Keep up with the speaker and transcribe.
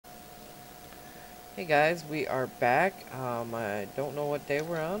Hey guys, we are back. I don't know what day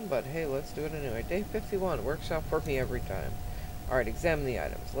we're on, but hey, let's do it anyway. Day 51, works out for me every time. Alright, examine the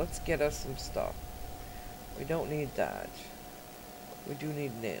items. Let's get us some stuff. We don't need that. We do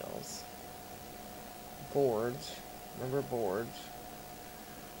need nails. Boards. Remember boards.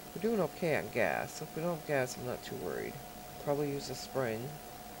 We're doing okay on gas. If we don't have gas, I'm not too worried. Probably use a spring.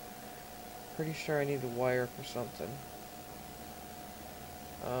 Pretty sure I need a wire for something.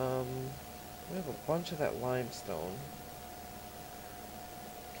 Um, we have a bunch of that limestone.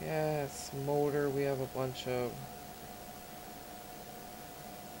 Gas, motor, we have a bunch of.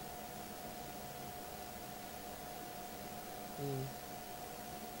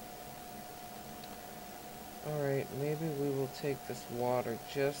 Alright, maybe we will take this water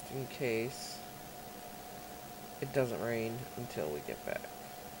just in case it doesn't rain until we get back.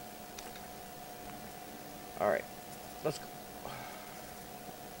 Alright, let's go.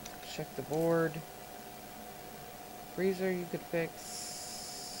 Check the board. Freezer you could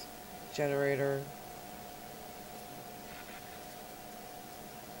fix. Generator.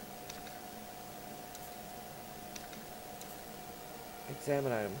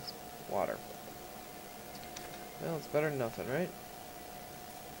 Examine items. Water. Well, it's better than nothing, right?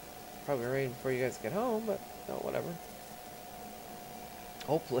 Probably rain before you guys get home, but no, whatever.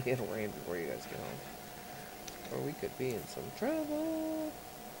 Hopefully it'll rain before you guys get home. Or we could be in some trouble.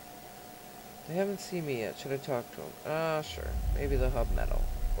 They haven't seen me yet. Should I talk to them? Sure. Maybe they'll have metal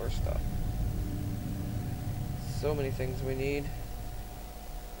or stuff. So many things we need.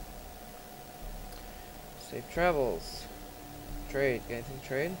 Safe travels. Trade. Get anything to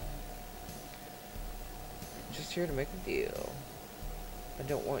trade? Just here to make a deal. I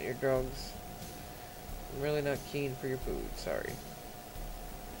don't want your drugs. I'm really not keen for your food. Sorry.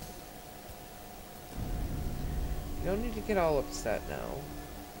 You don't need to get all upset now.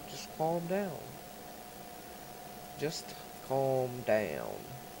 Just calm down. Just calm down.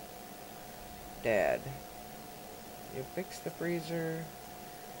 Dad. You fix the freezer.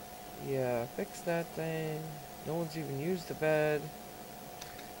 Yeah, fix that thing. No one's even used the bed.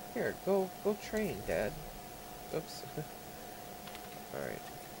 Here, go train, Dad. Oops. Alright.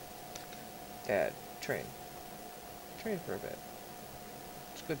 Dad, train. Train for a bit.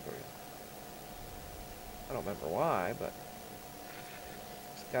 It's good for you. I don't remember why, but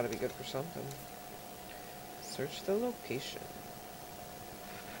it's gotta be good for something. Search the location.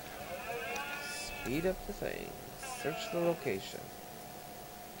 Speed up the thing. Search the location.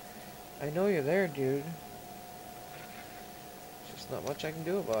 I know you're there, dude. Just not much I can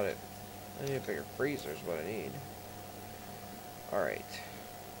do about it. I need a bigger freezer is what I need. Alright.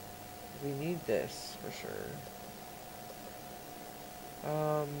 We need this, for sure.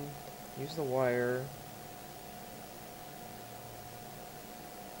 Use the wire.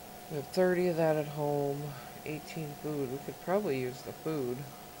 We have 30 of that at home. 18 food. We could probably use the food.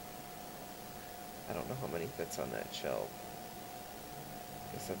 I don't know how many fits on that shelf.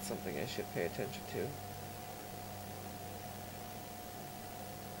 Guess that's something I should pay attention to.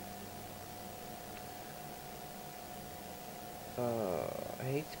 I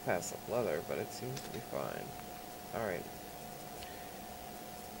hate to pass up leather, but it seems to be fine. Alright.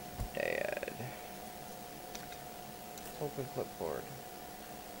 Dad. Open clipboard.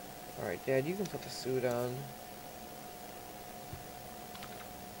 Alright, Dad, you can put the suit on.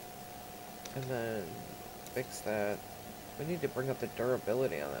 And then fix that. We need to bring up the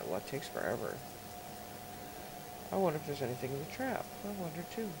durability on that. Well, it takes forever. I wonder if there's anything in the trap. I wonder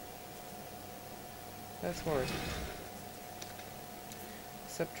too. That's more.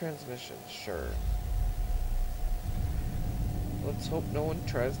 Accept transmission. Sure. Let's hope no one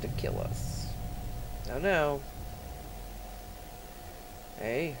tries to kill us. Now.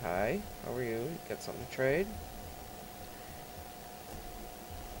 Hey, hi. How are you? Got something to trade?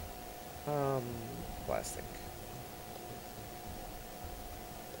 Plastic.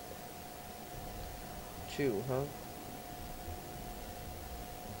 2, huh?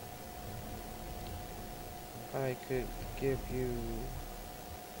 I could give you...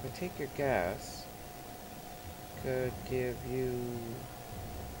 If I take your gas, could give you...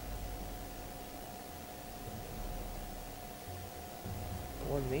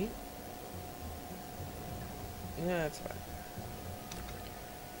 one meat? Yeah, that's fine.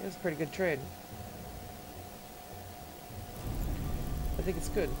 It's a pretty good trade. I think it's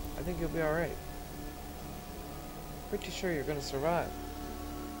good. I think you'll be alright. Pretty sure you're gonna survive.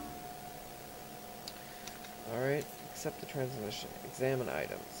 Alright, accept the transmission. Examine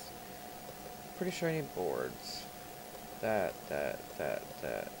items. Pretty sure I need boards. That.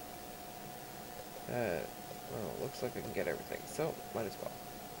 Well, looks like I can get everything, so might as well.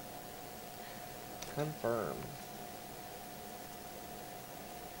 Confirm.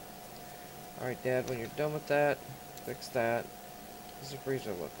 Alright, Dad, when you're done with that, fix that. How's the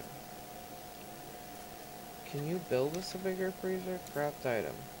freezer looking? Can you build us a bigger freezer? Craft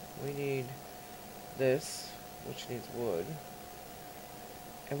item. We need this, which needs wood.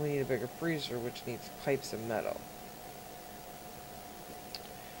 And we need a bigger freezer, which needs pipes and metal.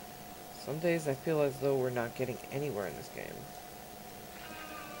 Some days I feel as though we're not getting anywhere in this game.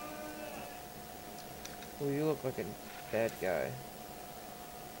 Oh, you look like a bad guy.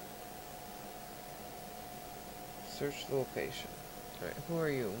 Search the location. Alright, who are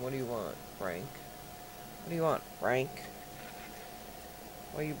you and what do you want, Frank? What do you want, Frank?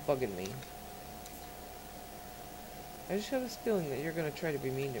 Why are you bugging me? I just have this feeling that you're gonna try to be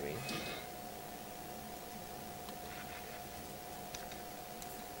mean to me.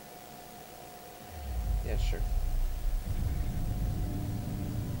 Yeah, sure.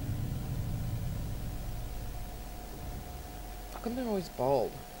 How come they're always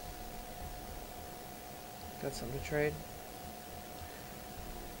bald? Got something to trade?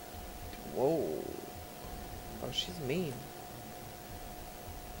 Whoa. Oh, she's mean.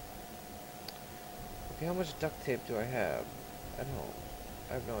 Okay, how much duct tape do I have at home?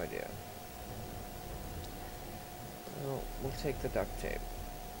 I have no idea. Well, we'll take the duct tape.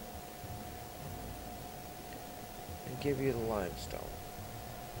 And give you the limestone.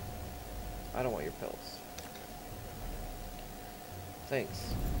 I don't want your pills.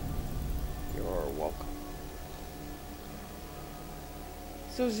 Thanks. You're welcome.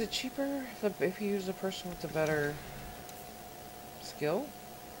 So is it cheaper if you use a person with a better skill?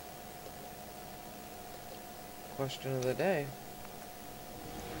 Question of the day.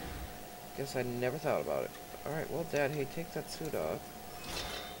 Guess I never thought about it. Alright, well, Dad, hey, take that suit off.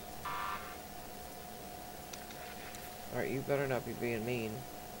 Alright, you better not be being mean.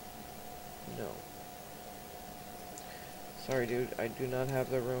 No. Sorry, dude, I do not have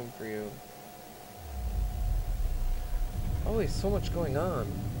the room for you. Always so much going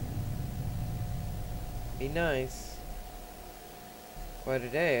on. Be nice. Quite a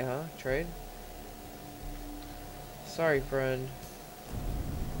day, huh? Trade? Sorry, friend.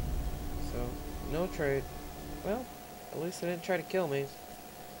 So, no trade. Well, at least I didn't try to kill me.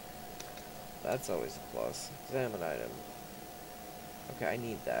 That's always a plus. Examine item. Okay, I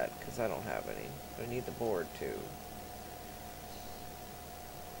need that, because I don't have any. But I need the board, too.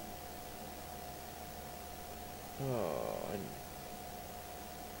 Oh,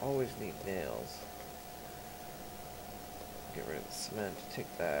 I always need nails. Get rid of the cement.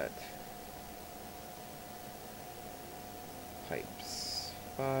 Take that. Pipes.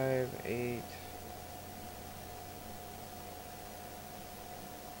 5, 8.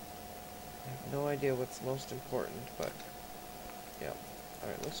 I have no idea what's most important, but yeah.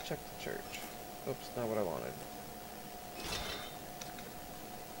 Alright, let's check the church. Oops, not what I wanted.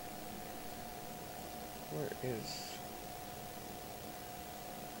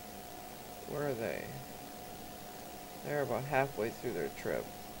 Where are they? They're about halfway through their trip.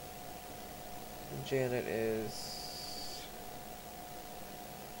 And Janet is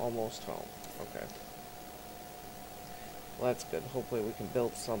almost home. Okay. Well, that's good. Hopefully we can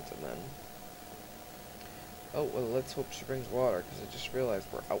build something then. Oh, well, let's hope she brings water, because I just realized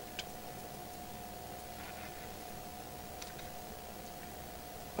we're out.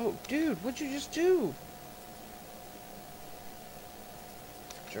 Oh, dude, what'd you just do?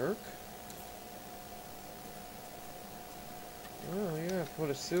 Jerk. Oh, you're gonna have to put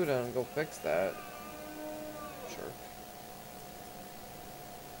a suit on and go fix that. Jerk.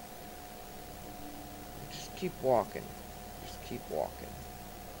 Just keep walking. Just keep walking.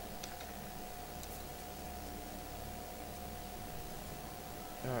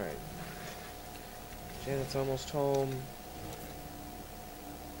 Alright. Janet's almost home.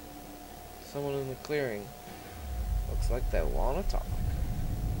 Someone in the clearing. Looks like they want to talk.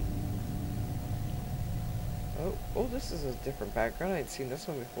 Oh, this is a different background. I ain't seen this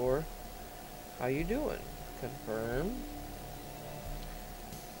one before. How you doing? Confirm.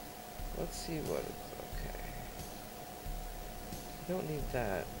 Let's see what it's okay. I don't need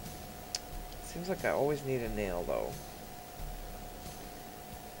that. Seems like I always need a nail though.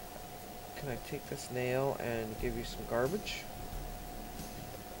 Can I take this nail and give you some garbage?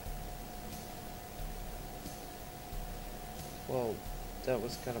 Well, that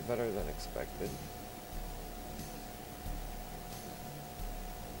was kind of better than expected.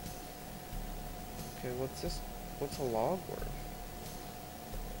 Okay, what's this? What's a log worth?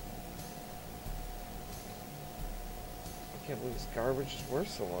 I can't believe this garbage is worth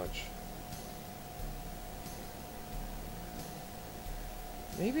so much.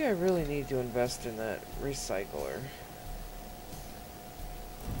 Maybe I really need to invest in that recycler.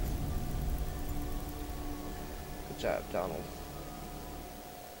 Good job, Donald.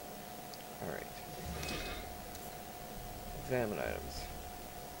 Alright. Examine items.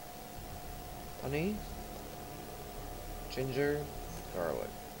 Honey. Ginger. Garlic.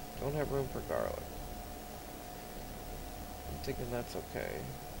 Don't have room for garlic. I'm thinking that's okay.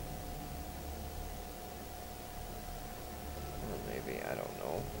 Or maybe, I don't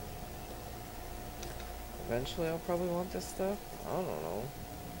know. Eventually I'll probably want this stuff. I don't know.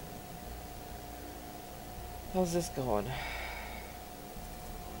 How's this going?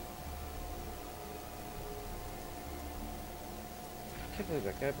 I can't believe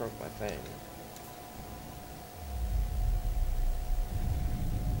that guy broke my thing.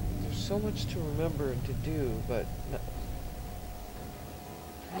 There's so much to remember and to do, but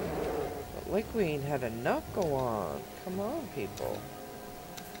like we ain't had enough go on. Come on, people.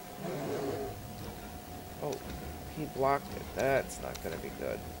 Oh, he blocked it. That's not gonna be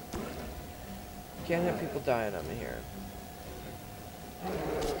good. Can't have people dying on me here.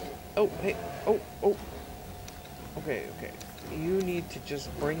 Oh, hey. Oh, oh. Okay, okay. You need to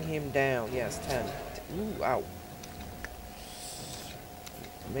just bring him down. Yes, 10. Ooh, ow.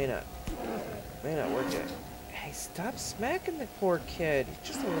 May not work it. Hey, stop smacking the poor kid. He's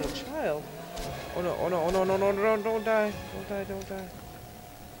just a little child. Oh no, oh no, oh no, no, no, no, don't die. Don't die, don't die.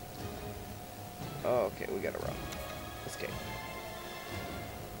 Oh, okay, we gotta run. Escape.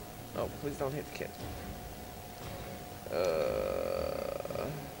 Oh, please don't hit the kid.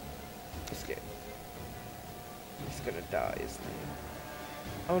 Escape. He's gonna die, isn't he?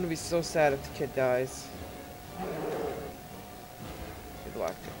 I'm gonna be so sad if the kid dies. He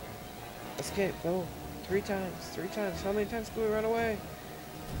blocked it. Escape, go. 3 times, 3 times. How many times can we run away?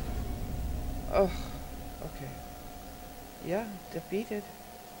 Oh, okay. Yeah, defeated.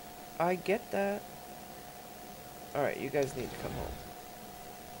 I get that. Alright, you guys need to come home.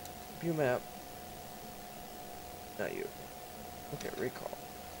 View map. Not you. Okay, recall.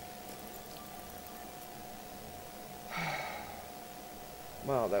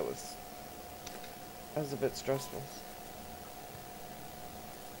 Wow, that was a bit stressful.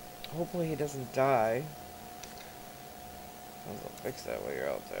 Hopefully he doesn't die. I'll fix that while you're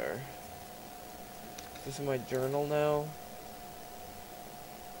out there. Is this in my journal now?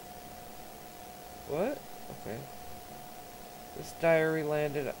 What? Okay. This diary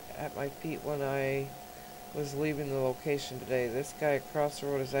landed at my feet when I was leaving the location today. This guy across the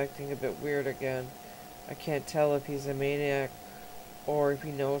road is acting a bit weird again. I can't tell if he's a maniac or if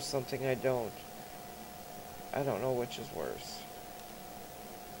he knows something I don't. I don't know which is worse.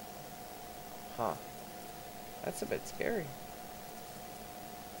 Huh. That's a bit scary.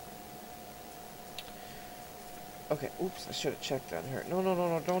 Okay, oops, I should have checked on her. No, no, no,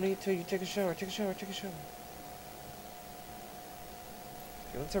 no, don't eat till you take a shower. Take a shower, take a shower.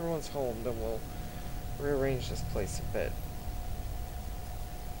 Okay, once everyone's home, then we'll rearrange this place a bit.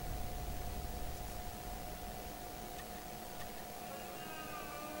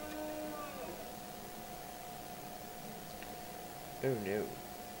 Oh no.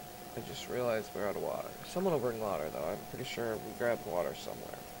 I just realized we're out of water. Someone will bring water though. I'm pretty sure we grabbed water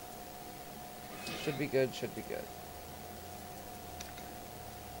somewhere. Should be good, should be good.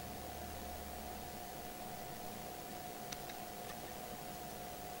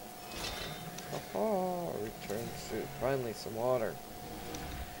 Aha! Return suit. Finally, some water.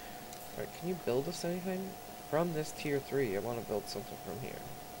 Alright, can you build us anything? From this tier 3, I want to build something from here.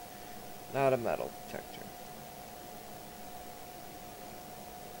 Not a metal detector.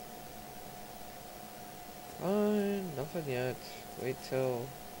 Fine, nothing yet. Wait till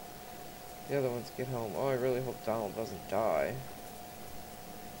the other ones get home. Oh, I really hope Donald doesn't die.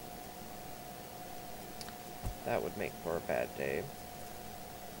 That would make for a bad day.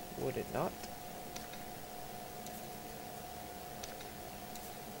 Would it not?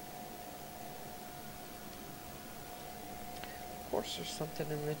 Of course there's something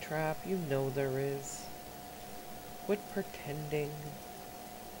in the trap. You know there is. Quit pretending.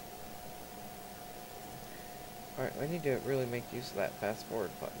 Alright, I need to really make use of that fast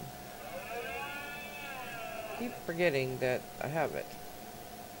forward button. Keep forgetting that I have it.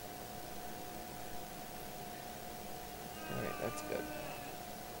 Alright, that's good.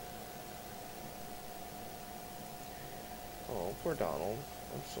 Oh, poor Donald.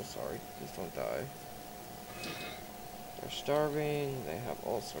 I'm so sorry. Please don't die. They're starving. They have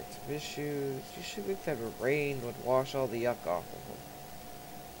all sorts of issues. You should think that rain would wash all the yuck off of them.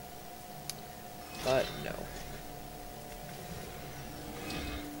 But no.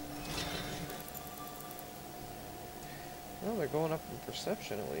 Well, they're going up in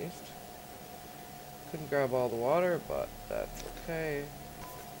perception at least. Couldn't grab all the water, but that's okay.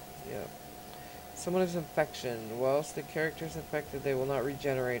 Yep. Someone is infection. Whilst the character is infected, they will not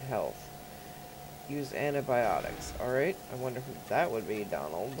regenerate health. Use antibiotics. Alright, I wonder who that would be,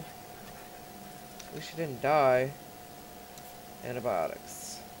 Donald. At least she didn't die.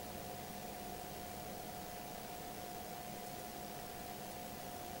 Antibiotics.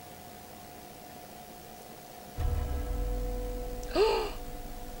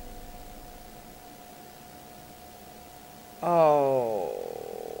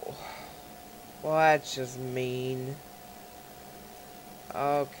 Oh. Well, that's just mean.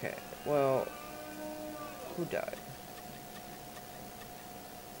 Okay, well, who died?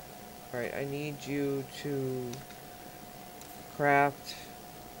 Alright, I need you to craft.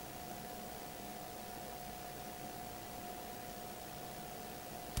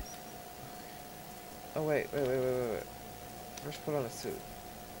 Oh, wait. First put on a suit.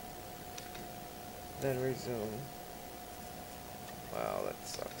 Then resume. Wow, that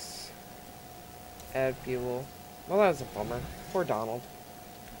sucks. Add fuel. Well, that was a bummer. Poor Donald.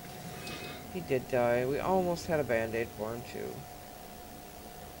 He did die. We almost had a band-aid for him, too.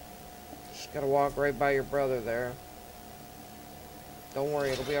 Just gotta walk right by your brother there. Don't worry,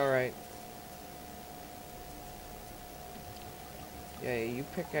 it'll be alright. Yeah, you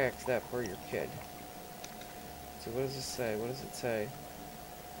pickaxe that for your kid. So what does it say? What does it say?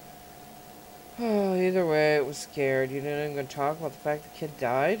 Oh, either way, it was scared. You didn't even gonna talk about the fact the kid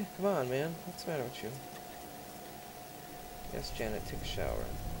died? Come on, man. What's the matter with you? Yes, Janet, take a shower.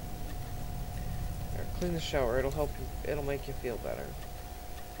 Here, clean the shower. It'll help you. It'll make you feel better.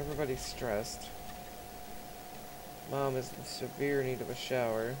 Everybody's stressed. Mom is in severe need of a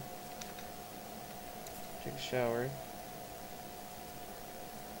shower. Take a shower.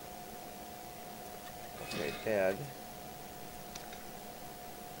 Okay, Dad.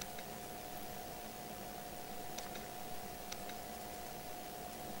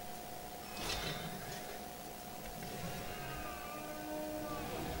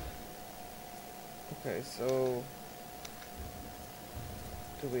 Okay, so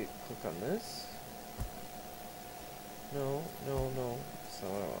do we click on this? No. That's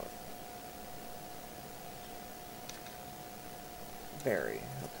not what I want. Berry,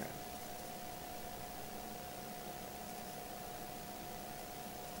 okay.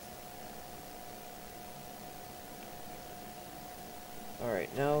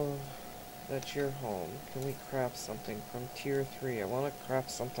 Alright, now that you're home, can we craft something from tier 3? I want to craft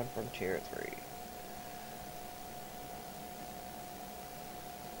something from tier 3.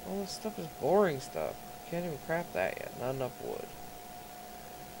 All this stuff is boring stuff. Can't even craft that yet. Not enough wood.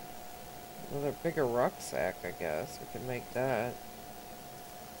 Another bigger rucksack, I guess. We can make that.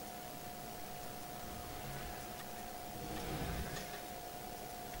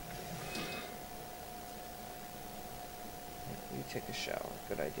 You take a shower.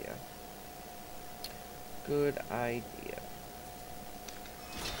 Good idea. Good idea.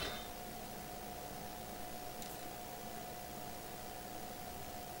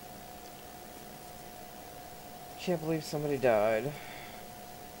 Can't believe somebody died.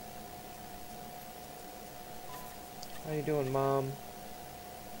 How you doing, Mom?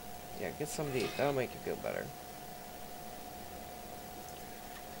 Yeah, get something to eat. That'll make you feel better.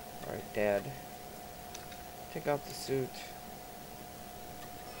 Alright, Dad. Take off the suit.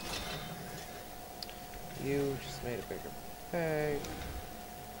 You just made a bigger bag.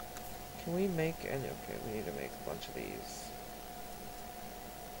 Can we make any? Okay, we need to make a bunch of these.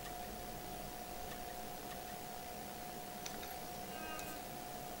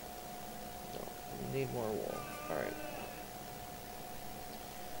 No, we need more wool. Alright.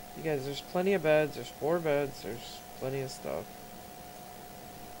 You guys, there's plenty of beds. There's 4 beds. There's plenty of stuff.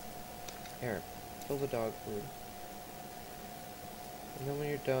 Here, fill the dog food. And then when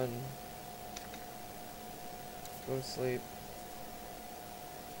you're done, go to sleep.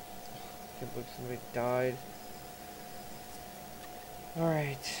 Can't believe somebody died.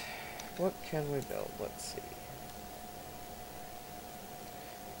 Alright. What can we build? Let's see.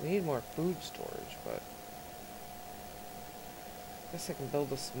 We need more food storage, but I guess I can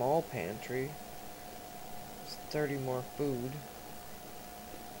build a small pantry. There's 30 more food.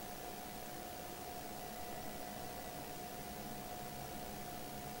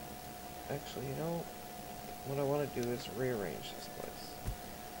 Actually, you know, what I want to do is rearrange this place.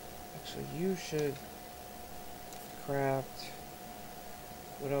 Actually, you should craft.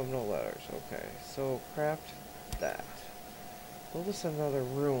 We don't have no letters. Okay, so craft that. Build us another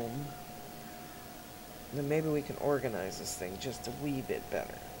room. Then maybe we can organize this thing just a wee bit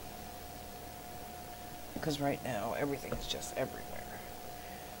better. Because right now, everything is just everywhere.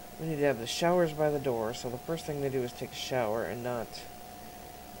 We need to have the showers by the door, so the first thing they do is take a shower and not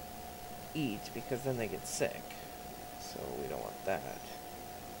eat, because then they get sick. So we don't want that.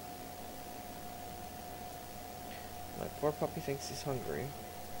 My poor puppy thinks he's hungry.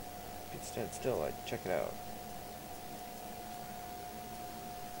 If he'd stand still, I'd check it out.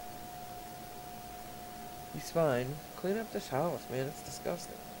 He's fine. Clean up this house, man. It's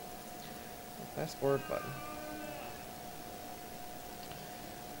disgusting. Fast forward button.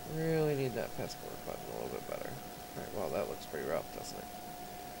 Really need that fast forward button a little bit better. Alright, well, that looks pretty rough, doesn't it?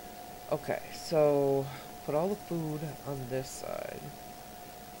 Okay, so put all the food on this side.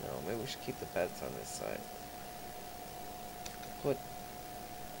 No, maybe we should keep the beds on this side. Put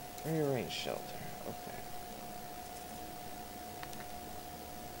rearrange shelter. Okay.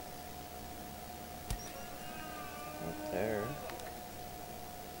 Up there.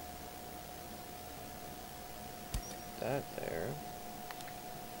 That there.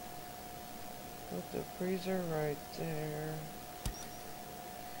 Put the freezer right there.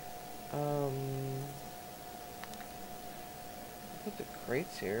 Put the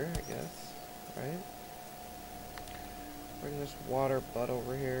crates here, I guess. Right? Bring this water butt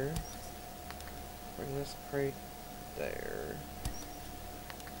over here. Bring this crate there.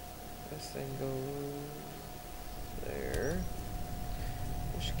 This thing goes there.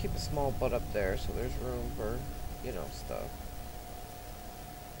 We should keep a small butt up there so there's room for, you know, stuff.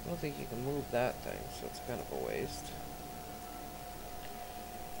 I don't think you can move that thing, so it's kind of a waste.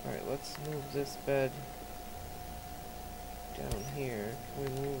 Alright, let's move this bed down here. Can we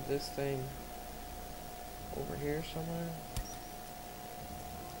move this thing over here somewhere?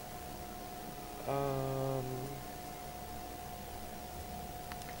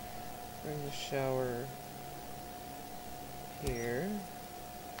 Bring the shower here.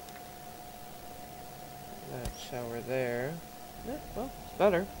 That shower there. Yeah, well, it's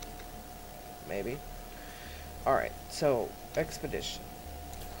better. Maybe. Alright, so, expedition.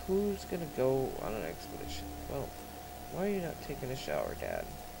 Who's gonna go on an expedition? Well, why are you not taking a shower, Dad?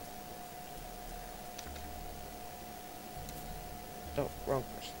 No, wrong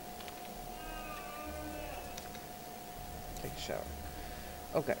person. Take a shower.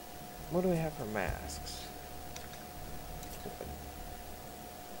 Okay, what do we have for masks? Open.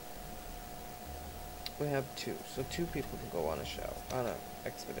 We have 2, so 2 people can go on a show, on an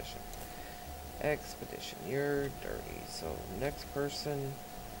expedition. Expedition, you're dirty. So next person,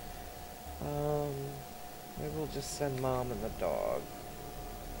 maybe we'll just send Mom and the dog.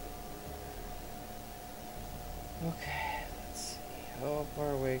 Okay, let's see. How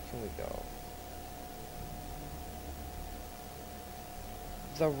far away can we go?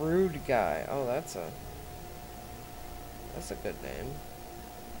 The rude guy. Oh, that's a good name,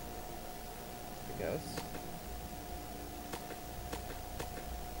 I guess.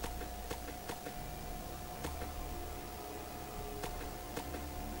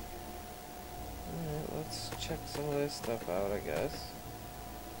 Alright, let's check some of this stuff out, I guess.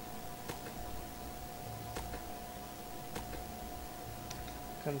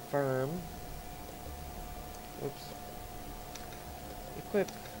 Confirm. Whoops. Equip.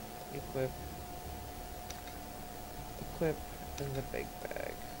 Equip. Equip in the big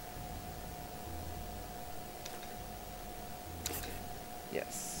bag.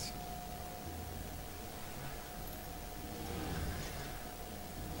 Yes.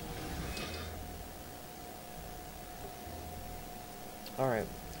 Alright.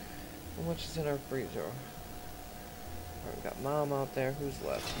 How much is in our freezer? Alright, we got Mom out there. Who's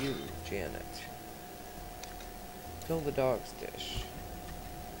left? You, Janet. Fill the dog's dish.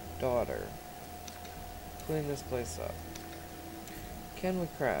 Daughter. Clean this place up. Can we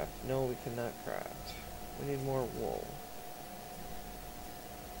craft? No, we cannot craft. We need more wool.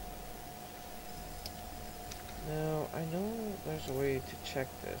 Now, I know there's a way to check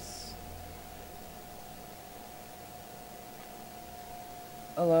this.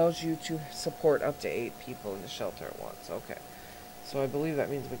 Allows you to support up to 8 people in the shelter at once. Okay. So I believe that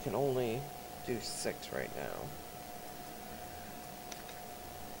means we can only do 6 right now.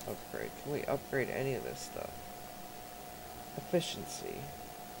 Upgrade. Can we upgrade any of this stuff? Efficiency.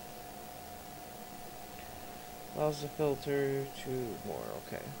 Allows the filter to more.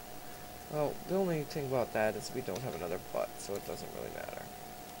 Okay. Well, the only thing about that is we don't have another butt, so it doesn't really matter.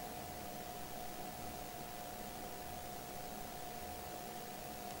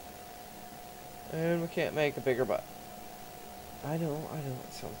 And we can't make a bigger butt. I know,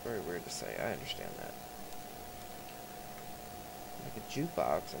 it sounds very weird to say. I understand that. Like a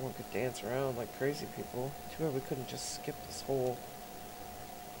jukebox, everyone could dance around like crazy people. Too bad we couldn't just skip this whole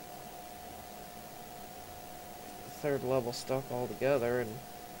third level stuck altogether. And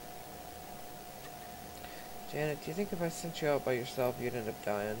Janet, do you think if I sent you out by yourself, you'd end up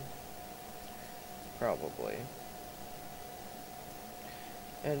dying? Probably.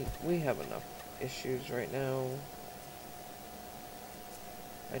 And we have enough issues right now.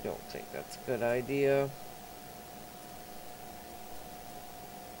 I don't think that's a good idea.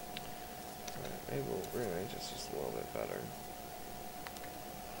 Alright, maybe we'll rearrange this just a little bit better.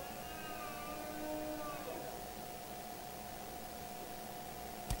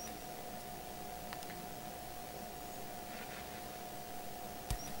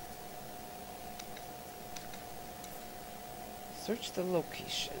 Search the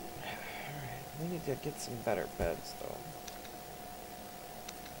location. Alright, we need to get some better beds, though.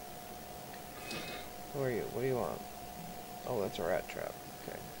 Who are you? What do you want? Oh, that's a rat trap.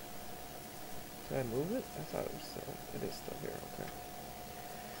 Okay. Did I move it? I thought it was still... It is still here. Okay.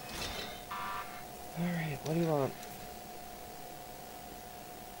 Alright, what do you want?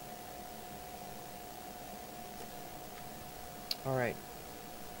 Alright.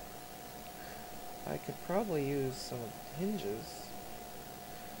 I could probably use some hinges.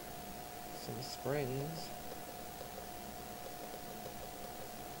 Some springs.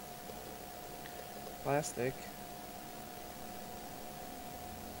 Plastic.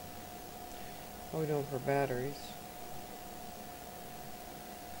 What are we doing for batteries?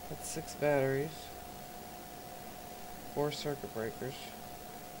 That's 6 batteries. 4 circuit breakers.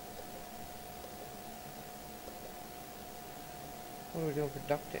 What are we doing for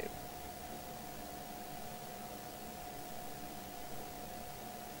duct tape?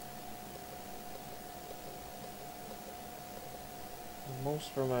 Most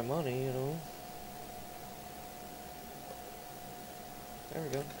for my money, you know. There we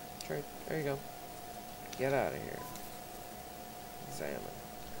go. There you go. Get out of here. Examine.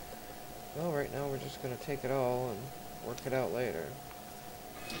 Well, right now we're just going to take it all and work it out later.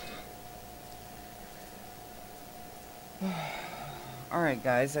 Alright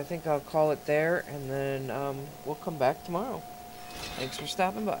guys, I think I'll call it there, and then we'll come back tomorrow. Thanks for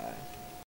stopping by.